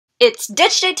It's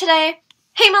ditch day today.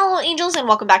 Hey my little angels, and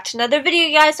welcome back to another video,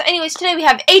 you guys. So anyways, today we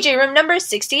have AJ room number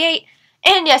 68.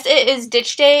 And yes, it is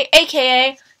ditch day,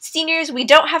 aka seniors. We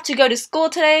don't have to go to school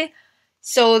today.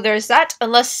 So there's that,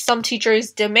 unless some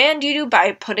teachers demand you to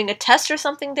by putting a test or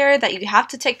something there that you have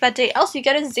to take that day, else you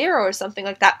get a 0 or something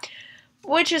like that.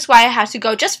 Which is why I had to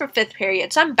go just for 5th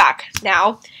period. So I'm back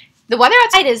now. The weather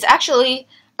outside is actually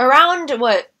around,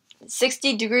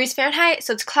 60 degrees Fahrenheit,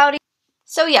 so it's cloudy.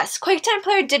 So yes, QuakeTime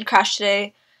player did crash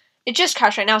today. It just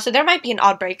crashed right now, so there might be an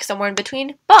odd break somewhere in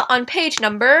between. But on page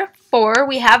number 4,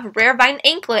 we have Rare Vine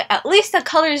Anklet. At least the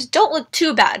colors don't look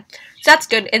too bad. So that's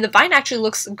good, and the vine actually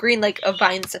looks green like a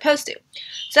vine's supposed to.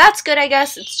 So that's good, I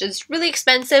guess. It's just really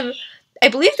expensive. I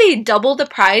believe they doubled the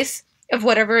price of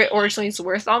whatever it originally is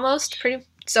worth almost.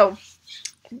 So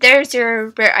there's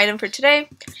your rare item for today.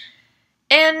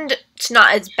 And it's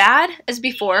not as bad as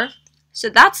before, so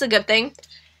that's a good thing.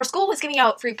 Our school was giving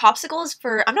out free popsicles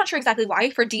for, I'm not sure exactly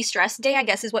why, for de-stress day, I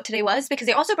guess is what today was, because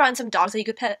they also brought in some dogs that you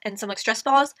could pet and some stress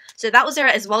balls, so that was there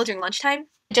as well during lunchtime.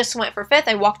 I just went for 5th,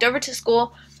 I walked over to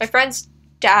school, my friend's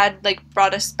dad,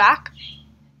 brought us back,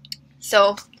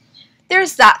 so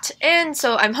there's that, and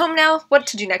so I'm home now. What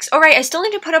to do next? Alright, I still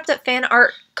need to put up that fan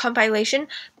art compilation,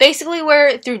 basically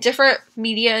where, through different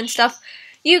media and stuff,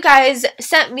 you guys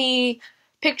sent me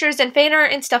pictures and fan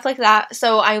art and stuff like that,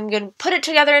 so I'm going to put it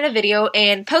together in a video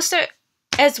and post it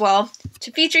as well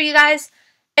to feature you guys.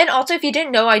 And also, if you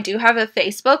didn't know, I do have a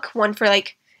Facebook, one for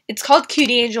it's called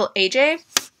QTAngel AJ,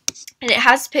 and it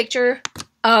has a picture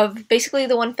of basically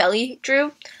the one Felly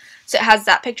drew, so it has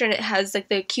that picture and it has the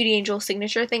QTAngel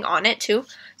signature thing on it too.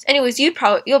 So anyways, you'll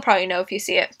probably know if you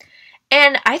see it.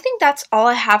 And I think that's all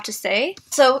I have to say.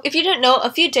 So if you didn't know,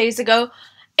 a few days ago,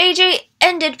 AJ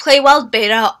ended Play Wild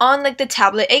Beta on the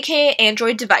tablet, aka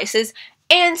Android devices,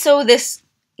 and so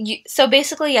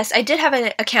basically, yes, I did have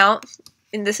an account,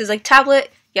 and this is tablet.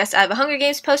 Yes, I have a Hunger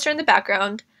Games poster in the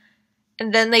background,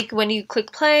 and then when you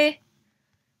click play,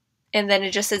 and then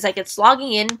it just says it's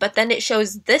logging in, but then it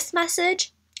shows this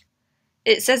message.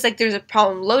 It says there's a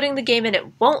problem loading the game and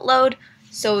it won't load,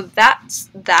 so that's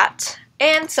that.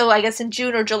 And so I guess in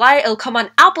June or July it'll come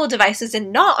on Apple devices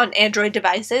and not on Android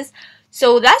devices.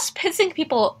 So that's pissing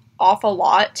people off a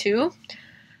lot, too.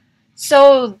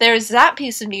 So there's that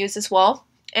piece of news as well.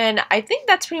 And I think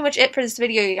that's pretty much it for this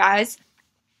video, you guys.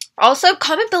 Also,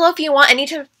 comment below if you want any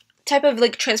type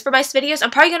of, transfer mice videos.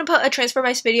 I'm probably going to put a transfer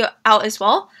mice video out as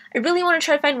well. I really want to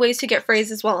try to find ways to get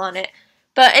phrase as well on it.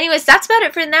 But anyways, that's about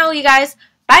it for now, you guys.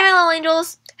 Bye, my little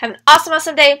angels. Have an awesome,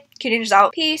 awesome day. QTAngels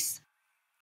out. Peace.